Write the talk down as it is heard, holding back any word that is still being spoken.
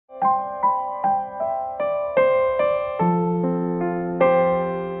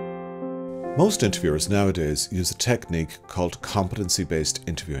Most interviewers nowadays use a technique called competency-based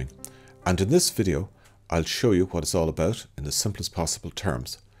interviewing, and in this video I'll show you what it's all about in the simplest possible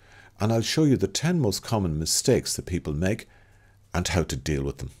terms, and I'll show you the 10 most common mistakes that people make and how to deal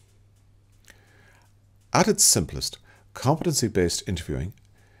with them. At its simplest, competency-based interviewing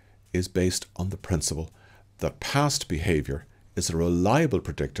is based on the principle that past behaviour is a reliable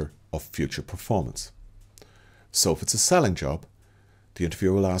predictor of future performance. So if it's a selling job, the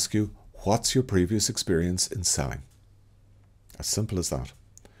interviewer will ask you, what's your previous experience in selling? As simple as that.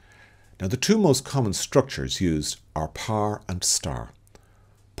 Now, the two most common structures used are PAR and STAR.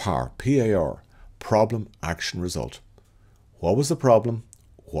 PAR, P-A-R, problem, action, result. What was the problem?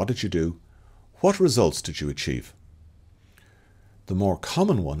 What did you do? What results did you achieve? The more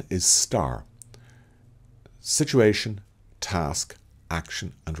common one is STAR. Situation, task,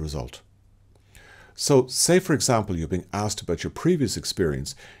 action, and result. So, say for example you're being asked about your previous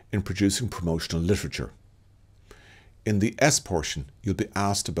experience in producing promotional literature. In the S portion, you'll be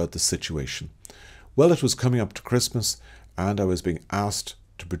asked about the situation. Well, it was coming up to Christmas and I was being asked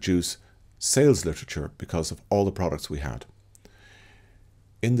to produce sales literature because of all the products we had.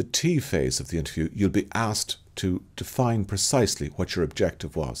 In the T phase of the interview, you'll be asked to define precisely what your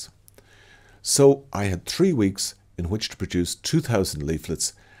objective was. So I had 3 weeks in which to produce 2,000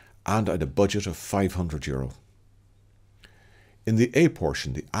 leaflets and I had a budget of €500. In the A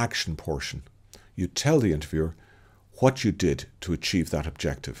portion, the action portion, you tell the interviewer what you did to achieve that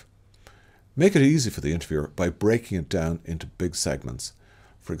objective. Make it easy for the interviewer by breaking it down into big segments.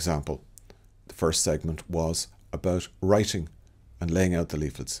 For example, the first segment was about writing and laying out the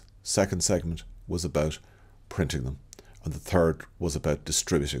leaflets. Second segment was about printing them. And the third was about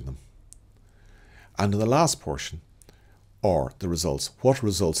distributing them. And in the last portion, or the results, what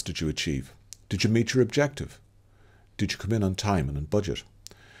results did you achieve? Did you meet your objective? Did you come in on time and on budget?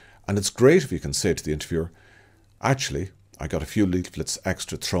 And it's great if you can say to the interviewer, actually, I got a few leaflets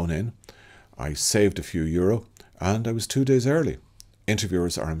extra thrown in, I saved a few euro, and I was 2 days early.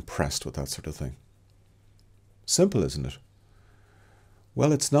 Interviewers are impressed with that sort of thing. Simple, isn't it?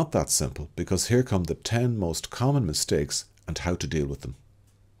 Well, it's not that simple, because here come the 10 most common mistakes and how to deal with them.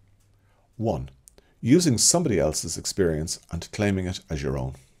 1. Using somebody else's experience and claiming it as your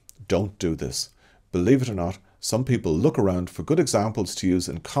own. Don't do this. Believe it or not, some people look around for good examples to use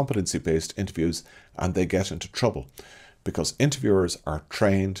in competency-based interviews and they get into trouble because interviewers are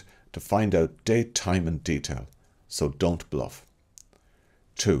trained to find out date, time and detail. So don't bluff.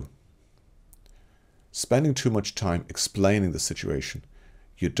 2. Spending too much time explaining the situation.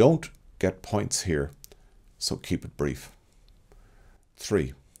 You don't get points here, so keep it brief.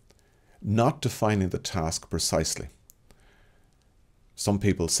 3. Not defining the task precisely. Some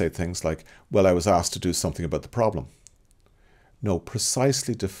people say things like, well, I was asked to do something about the problem. No,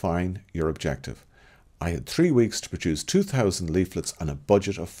 precisely define your objective. I had 3 weeks to produce 2,000 leaflets and a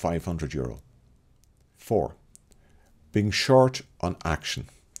budget of €500. 4. Being short on action.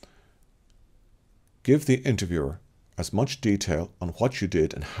 Give the interviewer as much detail on what you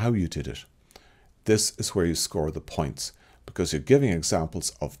did and how you did it. This is where you score the points, because you're giving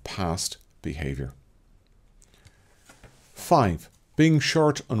examples of past behaviour. 5. Being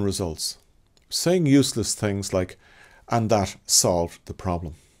short on results. Saying useless things like, and that solved the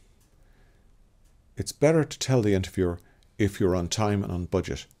problem. It's better to tell the interviewer if you're on time and on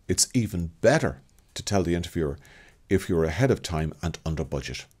budget. It's even better to tell the interviewer if you're ahead of time and under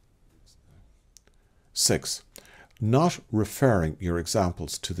budget. 6. Not referring your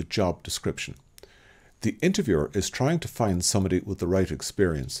examples to the job description. The interviewer is trying to find somebody with the right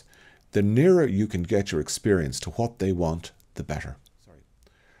experience. The nearer you can get your experience to what they want, the better.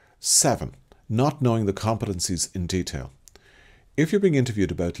 7. Not knowing the competencies in detail. If you're being interviewed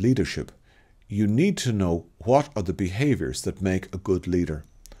about leadership, you need to know what are the behaviours that make a good leader.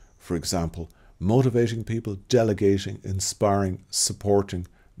 For example, motivating people, delegating, inspiring, supporting,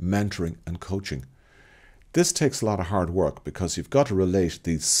 mentoring and coaching. This takes a lot of hard work because you've got to relate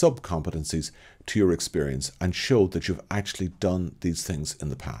these sub-competencies to your experience and show that you've actually done these things in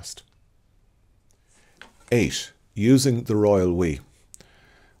the past. 8. Using the royal we.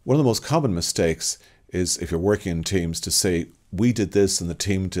 One of the most common mistakes is if you're working in teams to say, we did this and the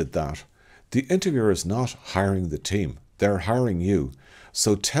team did that. The interviewer is not hiring the team, they're hiring you.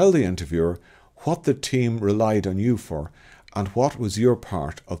 So tell the interviewer what the team relied on you for and what was your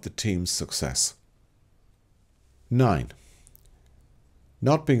part of the team's success. 9.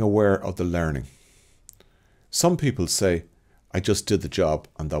 Not being aware of the learning. Some people say, I just did the job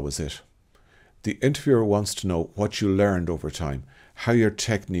and that was it. The interviewer wants to know what you learned over time, how your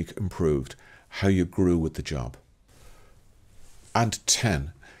technique improved, how you grew with the job. And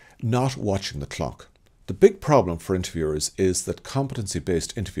 10, Not watching the clock. The big problem for interviewers is that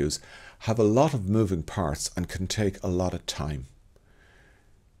competency-based interviews have a lot of moving parts and can take a lot of time.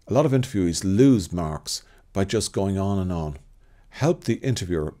 A lot of interviewees lose marks by just going on and on. Help the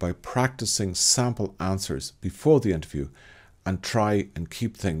interviewer by practicing sample answers before the interview and try and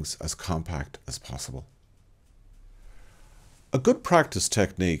keep things as compact as possible. A good practice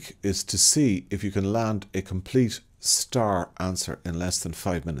technique is to see if you can land a complete star answer in less than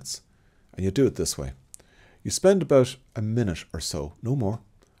 5 minutes. And you do it this way. You spend about a minute or so, no more,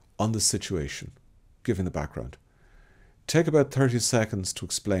 on the situation, giving the background. Take about 30 seconds to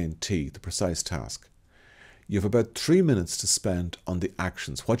explain T, the precise task. You have about 3 minutes to spend on the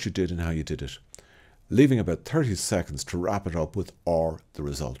actions, what you did and how you did it, leaving about 30 seconds to wrap it up with or the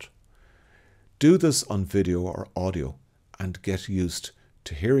result. Do this on video or audio and get used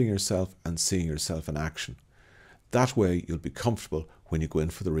to hearing yourself and seeing yourself in action. That way you'll be comfortable when you go in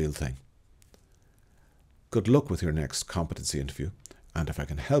for the real thing. Good luck with your next competency interview, and if I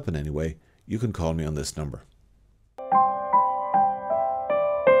can help in any way, you can call me on this number.